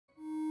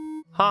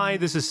Hi,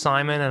 this is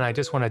Simon, and I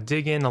just want to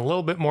dig in a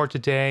little bit more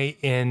today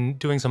in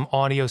doing some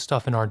audio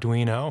stuff in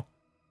Arduino.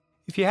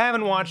 If you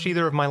haven't watched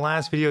either of my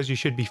last videos, you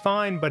should be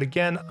fine, but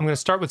again, I'm going to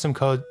start with some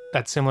code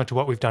that's similar to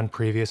what we've done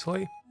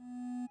previously.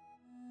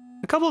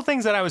 A couple of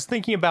things that I was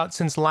thinking about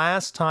since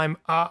last time,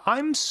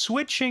 I'm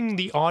switching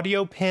the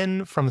audio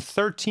pin from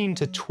 13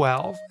 to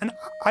 12, and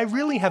I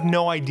really have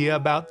no idea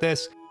about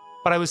this,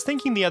 but I was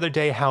thinking the other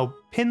day how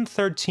pin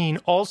 13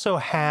 also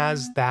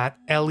has that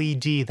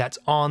LED that's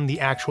on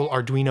the actual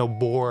Arduino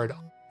board,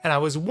 and I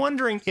was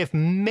wondering if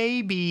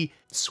maybe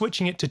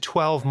switching it to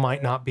 12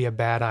 might not be a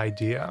bad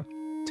idea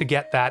to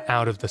get that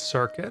out of the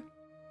circuit.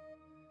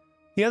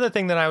 The other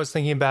thing that I was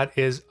thinking about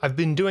is I've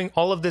been doing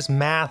all of this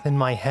math in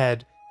my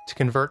head to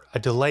convert a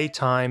delay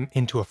time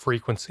into a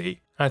frequency.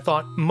 And I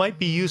thought it might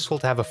be useful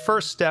to have a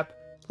first step.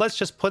 Let's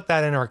just put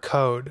that in our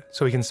code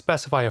so we can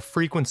specify a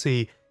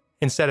frequency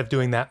instead of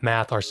doing that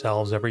math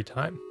ourselves every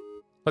time.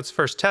 Let's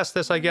first test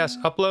this, I guess.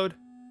 Upload.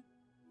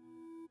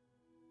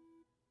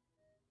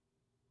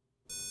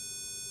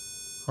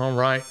 All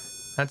right,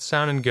 that's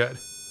sounding good.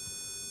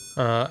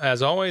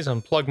 As always,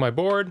 unplug my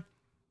board.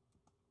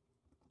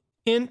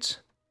 Int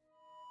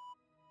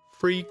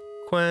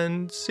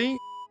frequency.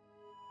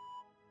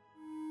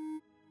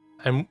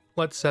 And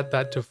let's set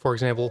that to, for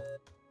example,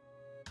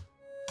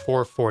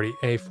 440,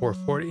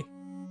 A440.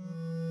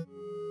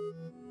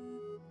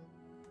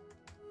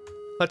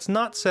 Let's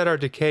not set our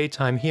decay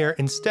time here.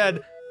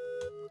 Instead,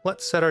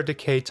 let's set our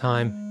decay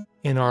time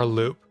in our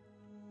loop.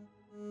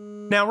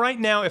 Now, right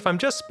now, if I'm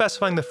just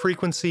specifying the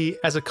frequency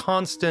as a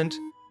constant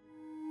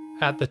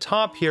at the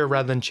top here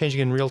rather than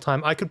changing in real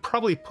time, I could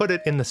probably put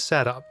it in the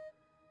setup.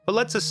 But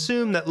let's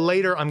assume that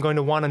later I'm going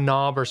to want a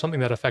knob or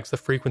something that affects the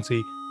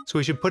frequency, so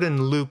we should put it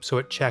in loop so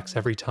it checks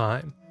every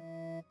time.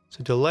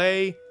 So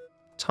delay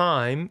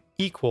time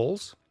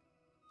equals,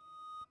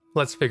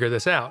 let's figure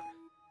this out.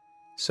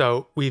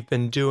 So we've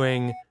been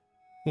doing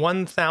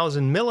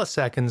 1,000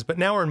 milliseconds, but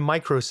now we're in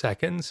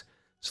microseconds.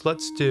 So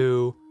let's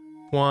do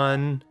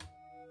 1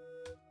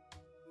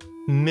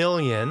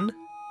 million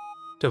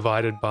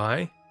divided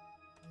by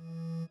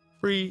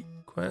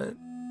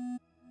frequency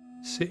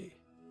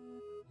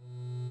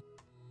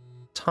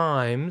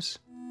times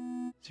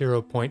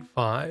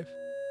 0.5.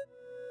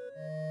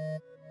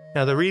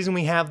 Now the reason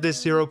we have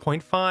this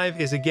 0.5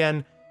 is,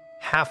 again,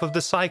 half of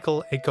the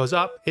cycle. It goes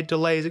up, it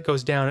delays, it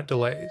goes down, it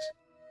delays.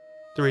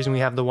 The reason we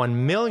have the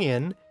 1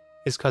 million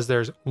is because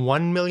there's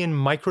 1 million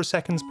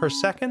microseconds per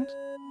second,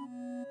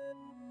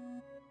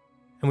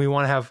 and we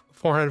want to have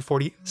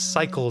 440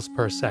 cycles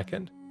per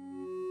second.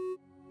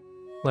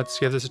 Let's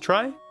give this a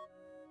try.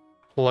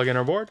 Plug in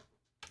our board.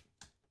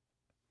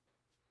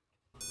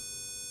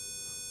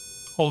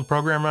 Hold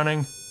program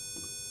running.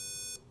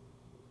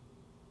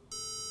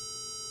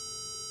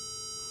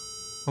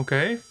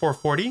 Okay,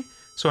 440.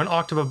 So an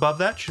octave above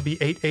that should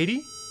be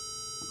 880.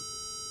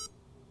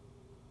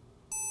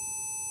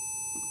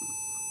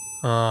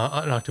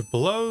 An octave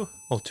below,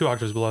 well, 2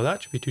 octaves below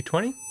that should be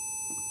 220.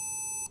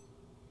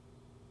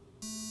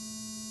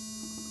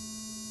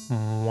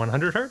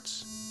 100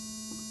 hertz.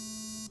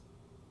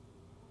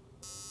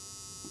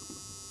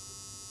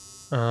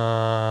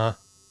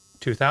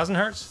 2000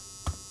 hertz.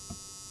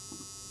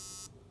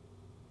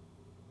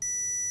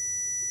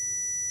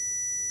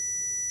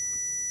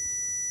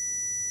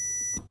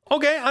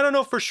 Okay, I don't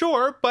know for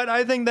sure, but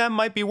I think that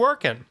might be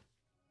working.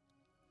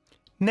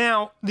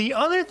 Now, the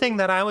other thing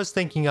that I was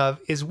thinking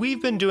of is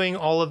we've been doing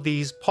all of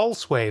these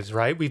pulse waves,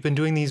 right? We've been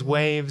doing these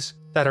waves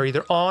that are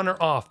either on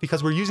or off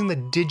because we're using the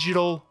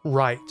digital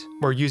write.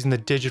 We're using the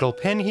digital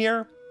pin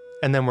here,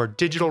 and then we're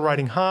digital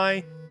writing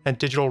high and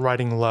digital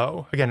writing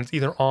low. Again, it's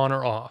either on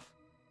or off.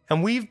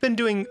 And we've been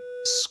doing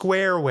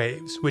square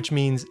waves, which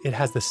means it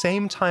has the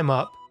same time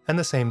up and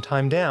the same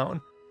time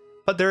down.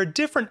 But there are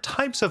different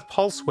types of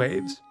pulse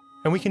waves,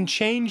 and we can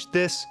change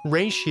this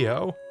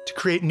ratio to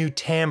create new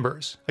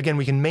timbres. Again,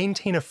 we can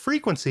maintain a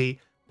frequency,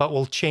 but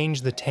we'll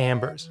change the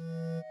timbres.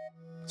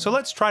 So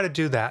let's try to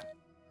do that.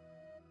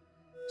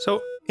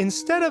 So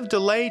instead of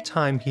delay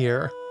time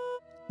here,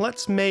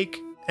 let's make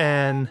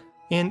an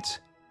int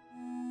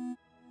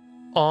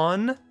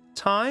on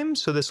time.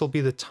 So this will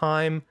be the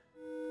time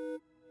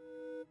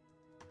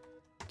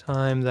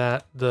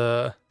that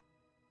the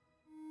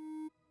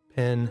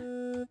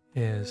pin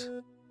is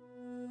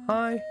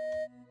high.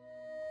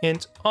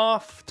 Int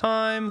off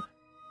time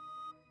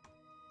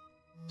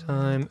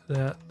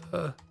that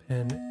the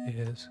pin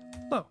is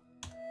low.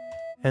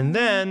 And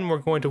then we're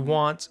going to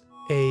want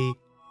a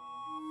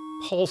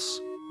pulse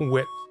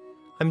width.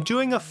 I'm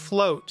doing a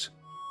float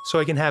so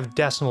I can have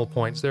decimal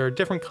points. There are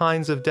different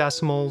kinds of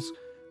decimals,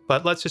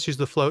 but let's just use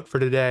the float for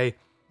today.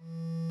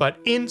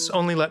 But ints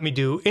only let me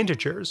do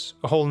integers,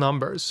 whole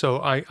numbers.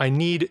 So I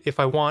need, if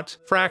I want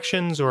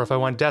fractions or if I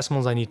want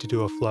decimals, I need to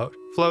do a float.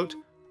 Float,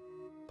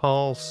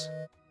 pulse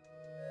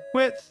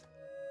width.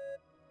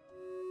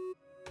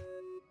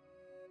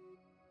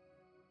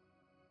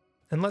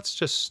 And let's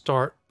just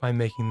start by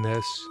making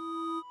this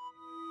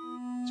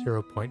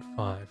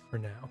 0.5 for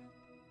now.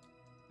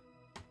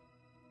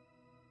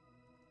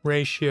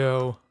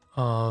 Ratio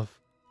of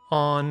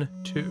on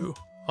to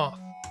off.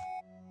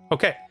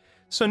 Okay,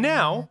 so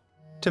now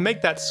to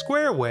make that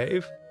square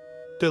wave,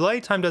 delay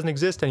time doesn't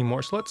exist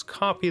anymore. So let's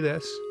copy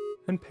this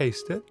and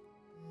paste it.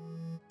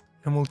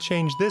 And we'll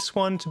change this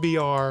one to be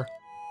our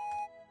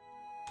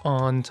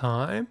on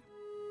time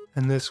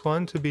and this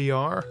one to be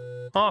our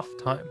off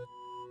time.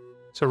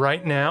 So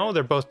right now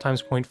they're both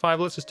times 0.5.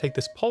 Let's just take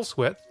this pulse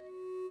width,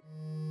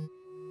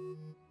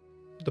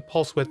 the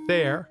pulse width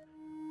there,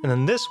 and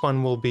then this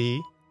one will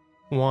be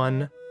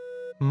 1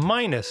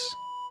 minus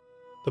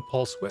the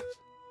pulse width.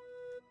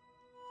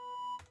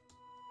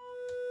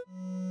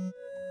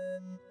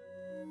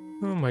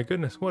 Oh my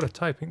goodness, what a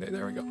typing day.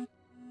 There we go.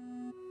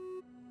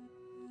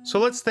 So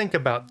let's think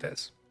about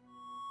this.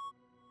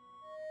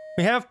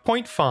 We have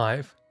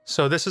 0.5,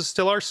 so this is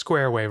still our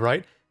square wave,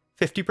 right?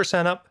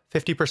 50% up,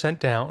 50%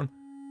 down.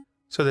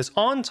 So this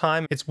on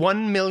time, it's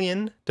 1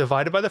 million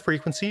divided by the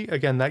frequency.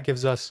 Again, that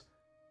gives us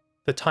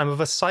the time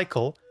of a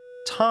cycle,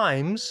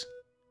 times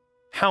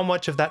how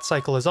much of that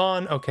cycle is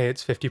on. Okay,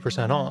 it's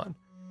 50% on.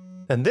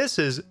 Then this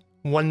is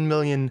 1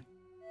 million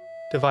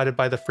divided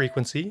by the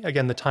frequency,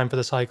 again, the time for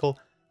the cycle,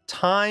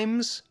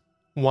 times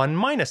 1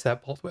 minus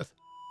that pulse width.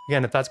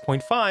 Again, if that's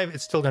 0.5,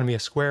 it's still going to be a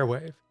square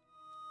wave.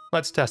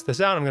 Let's test this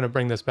out. I'm going to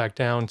bring this back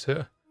down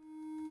to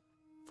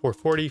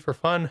 440 for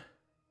fun.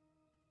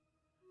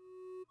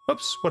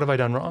 Oops, what have I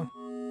done wrong?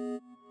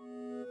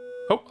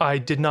 Oh, I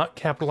did not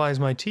capitalize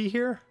my T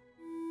here.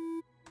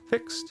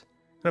 Fixed.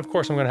 And of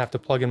course, I'm going to have to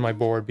plug in my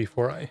board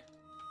before I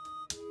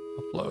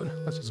upload.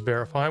 Let's just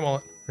verify while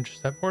it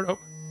registers that board. Oh,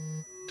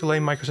 delay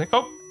microsync.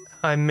 Oh,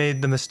 I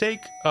made the mistake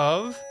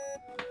of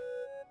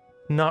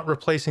not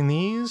replacing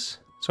these.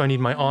 So I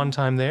need my on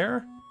time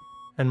there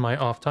and my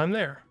off time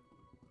there.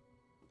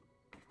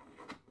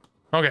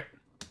 Okay.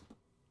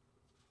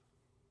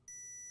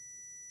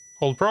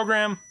 Hold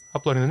program,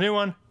 uploading the new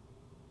one.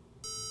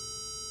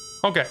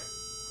 Okay.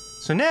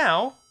 So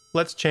now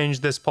let's change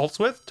this pulse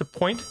width to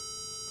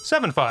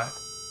 0.75.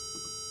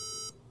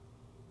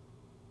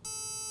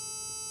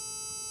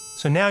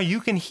 So now you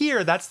can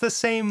hear that's the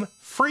same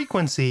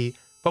frequency,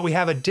 but we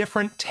have a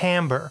different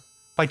timbre.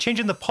 By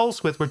changing the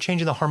pulse width, we're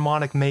changing the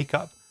harmonic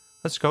makeup.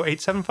 Let's go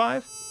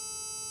 875.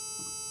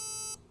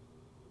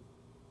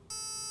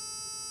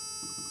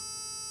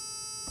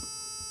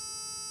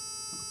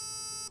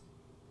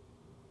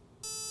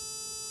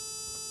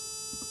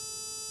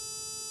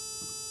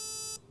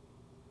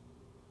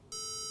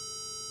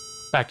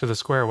 Back to the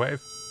square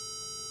wave.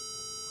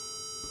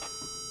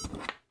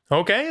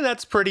 Okay,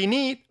 that's pretty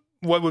neat.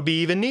 What would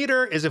be even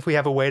neater is if we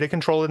have a way to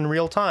control it in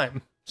real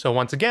time. So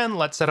once again,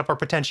 let's set up our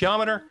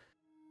potentiometer.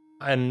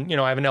 And, you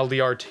know, I have an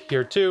LDR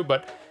here too,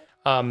 but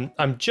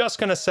I'm just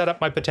going to set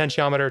up my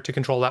potentiometer to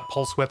control that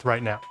pulse width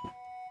right now.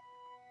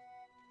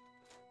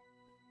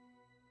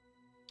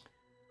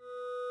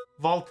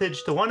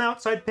 Voltage to one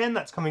outside pin,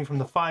 that's coming from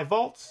the 5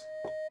 volts.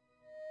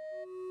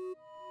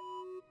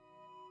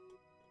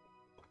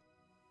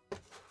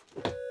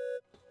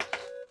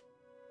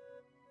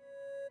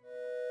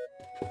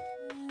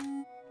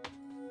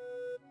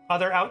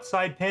 Other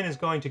outside pin is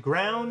going to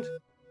ground.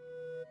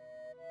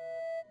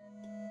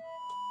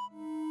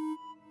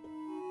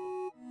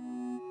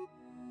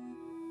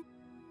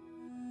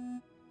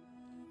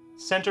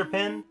 Center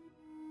pin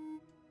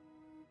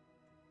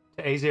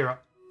to A0.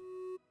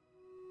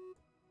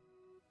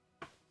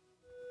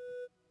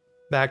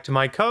 Back to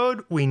my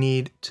code, we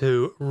need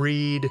to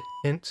read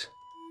int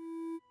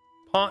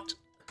pot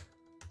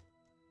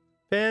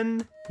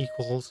pin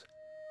equals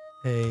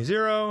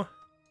A0.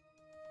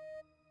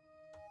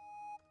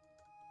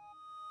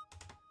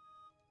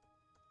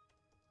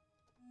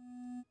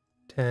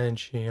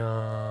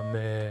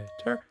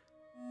 Potentiometer.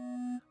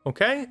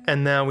 Okay,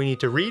 and now we need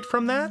to read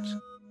from that.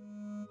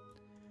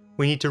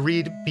 We need to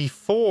read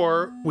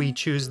before we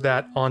choose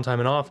that on time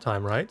and off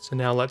time, right? So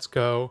now let's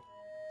go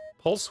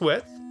pulse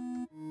width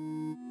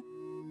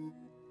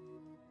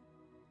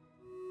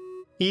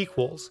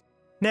equals.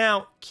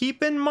 Now,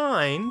 keep in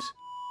mind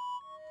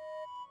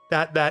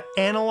that that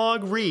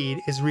analog read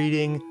is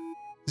reading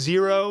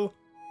 0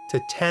 to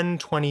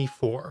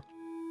 1024.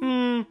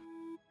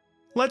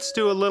 Let's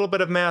do a little bit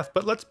of math,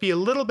 but let's be a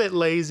little bit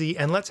lazy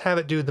and let's have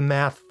it do the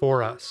math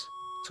for us.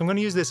 So I'm going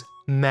to use this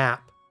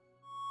map.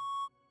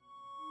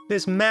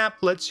 This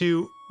map lets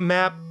you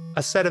map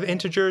a set of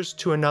integers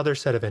to another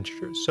set of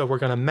integers. So we're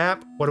going to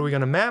map, what are we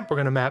going to map? We're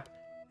going to map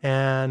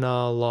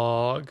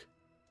analog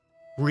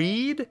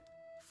read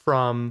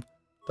from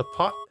the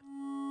pot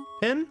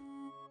pin.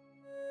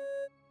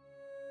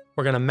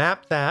 We're going to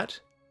map that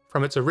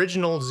from its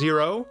original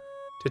 0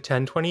 to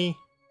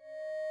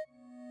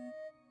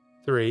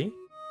 1023.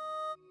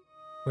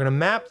 We're going to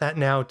map that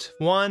now to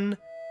 1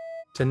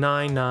 to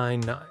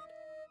 999.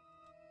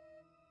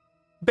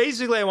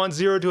 Basically, I want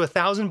 0 to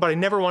 1,000, but I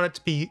never want it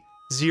to be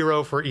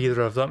 0 for either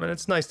of them, and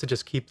it's nice to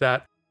just keep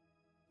that.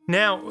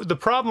 Now, the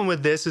problem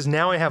with this is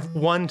now I have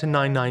 1 to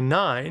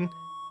 999,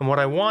 and what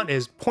I want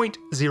is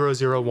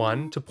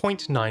 0.001 to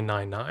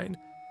 0.999.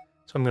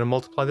 So I'm going to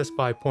multiply this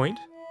by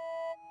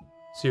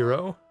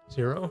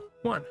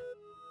 0.001.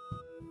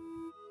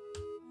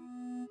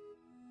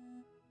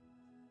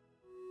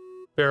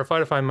 verify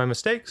to find my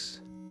mistakes.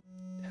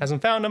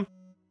 Hasn't found them.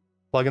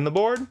 Plug in the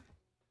board.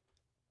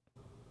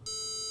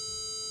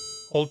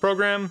 Old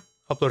program,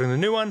 uploading the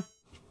new one.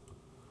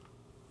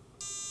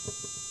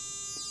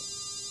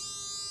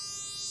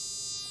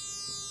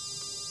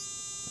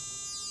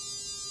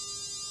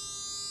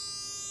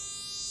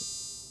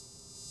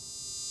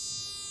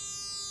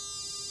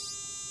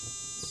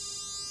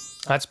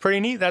 That's pretty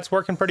neat. That's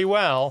working pretty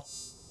well.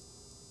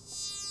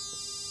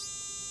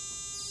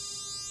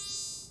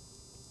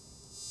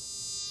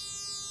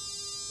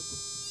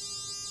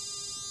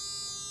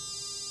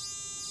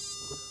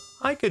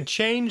 I could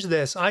change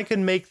this. I could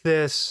make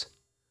this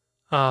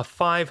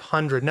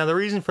 500. Now, the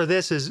reason for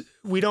this is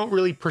we don't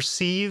really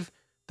perceive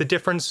the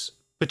difference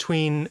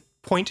between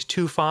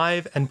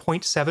 0.25 and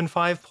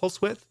 0.75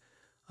 pulse width.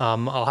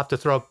 I'll have to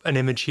throw up an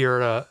image here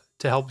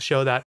to help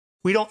show that.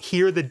 We don't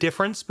hear the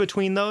difference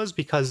between those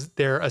because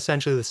they're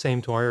essentially the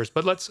same to our ears.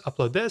 But let's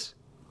upload this.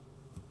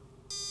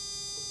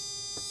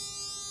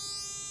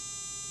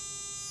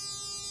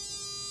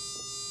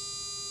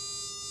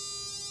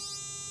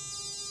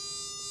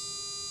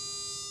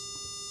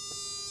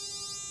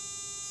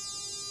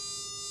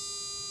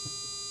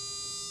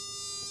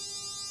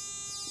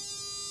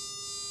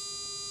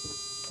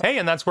 Hey,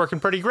 and that's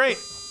working pretty great.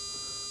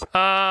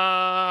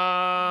 I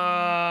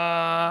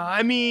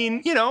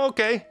mean, you know,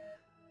 okay.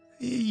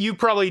 You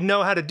probably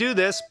know how to do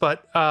this,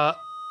 but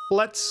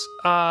let's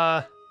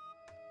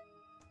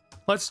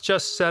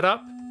just set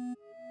up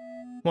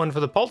one for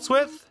the pulse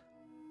width,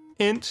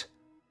 int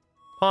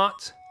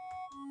pot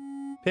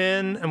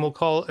pin, and we'll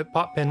call it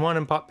pot pin 1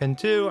 and pot pin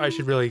 2. I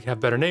should really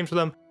have better names for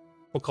them.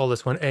 We'll call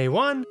this one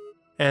A1,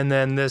 and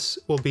then this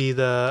will be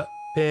the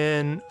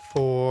pin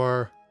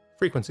for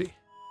frequency.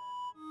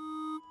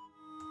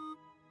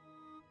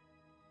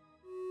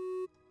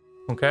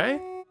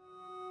 Okay.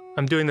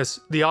 I'm doing this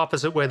the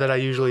opposite way that I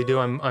usually do.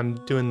 I'm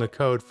doing the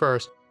code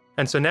first.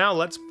 And so now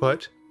let's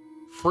put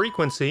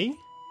frequency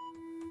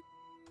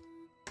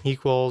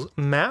equals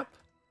map.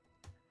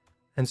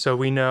 And so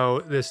we know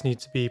this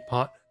needs to be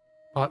pot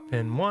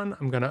pin 1.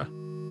 I'm gonna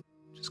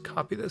just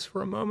copy this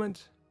for a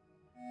moment.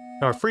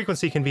 Now our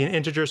frequency can be an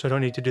integer, so I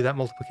don't need to do that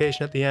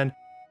multiplication at the end.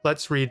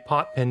 Let's read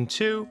pot pin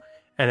 2.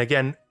 And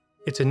again,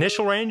 its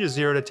initial range is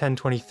 0 to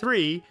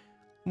 1023.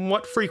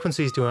 What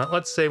frequencies do we want?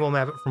 Let's say we'll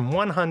map it from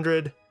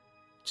 100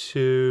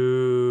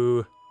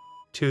 to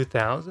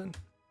 2000.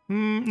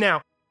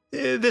 Now,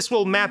 this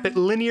will map it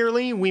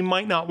linearly. We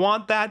might not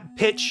want that.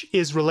 Pitch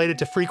is related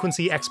to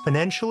frequency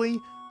exponentially,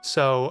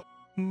 so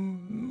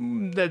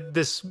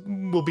this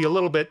will be a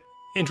little bit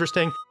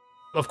interesting.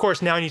 Of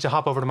course, now I need to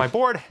hop over to my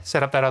board,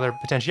 set up that other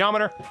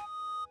potentiometer.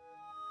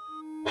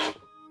 That's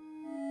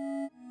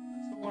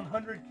the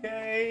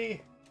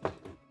 100K.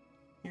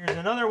 Here's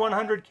another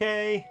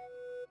 100K.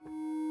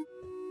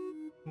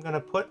 I'm gonna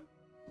put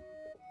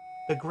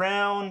the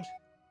ground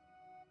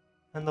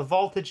and the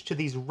voltage to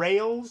these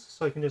rails,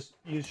 so I can just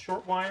use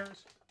short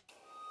wires.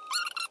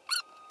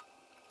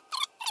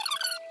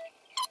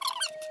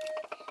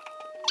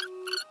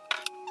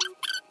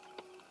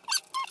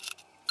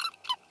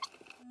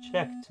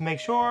 Check to make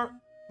sure.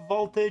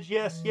 Voltage,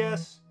 yes,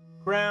 yes.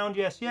 Ground,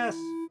 yes, yes.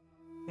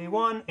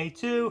 A1,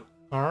 A2.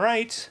 All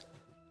right.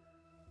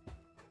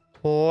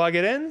 Plug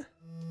it in.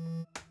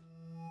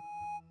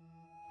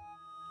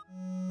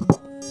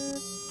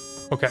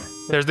 Okay,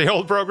 there's the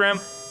old program.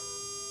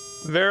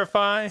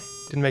 Verify.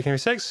 Didn't make any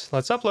mistakes.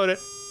 Let's upload it.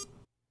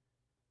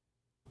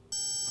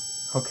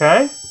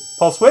 Okay.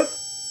 Pulse width.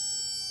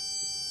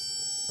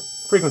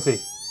 Frequency.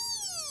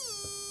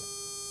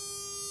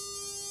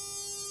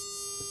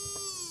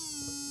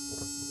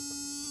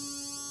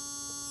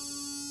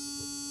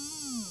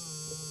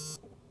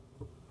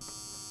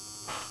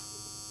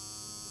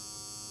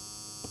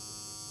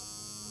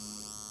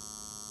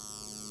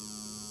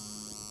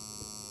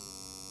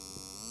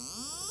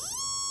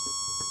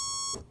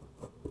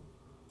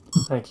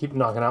 I keep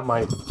knocking out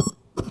my...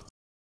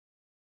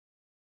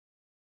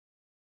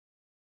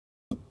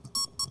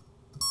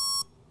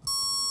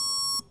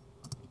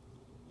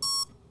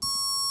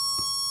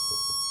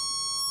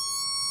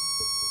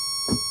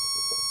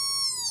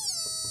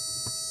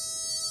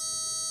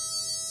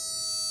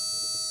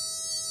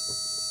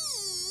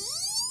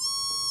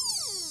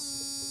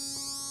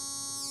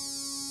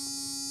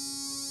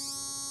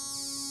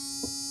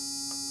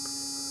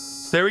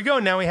 There we go.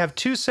 Now we have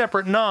two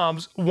separate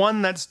knobs,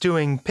 one that's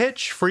doing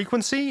pitch,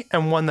 frequency,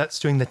 and one that's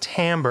doing the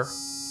timbre.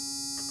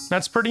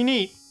 That's pretty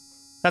neat.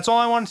 That's all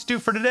I wanted to do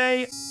for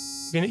today.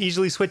 You can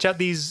easily switch out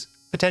these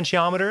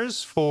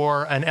potentiometers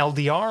for an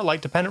LDR,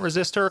 light-dependent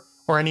resistor,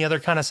 or any other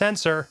kind of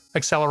sensor,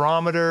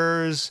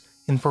 accelerometers,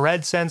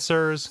 infrared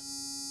sensors,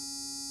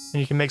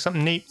 and you can make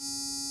something neat.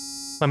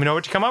 Let me know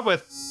what you come up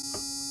with.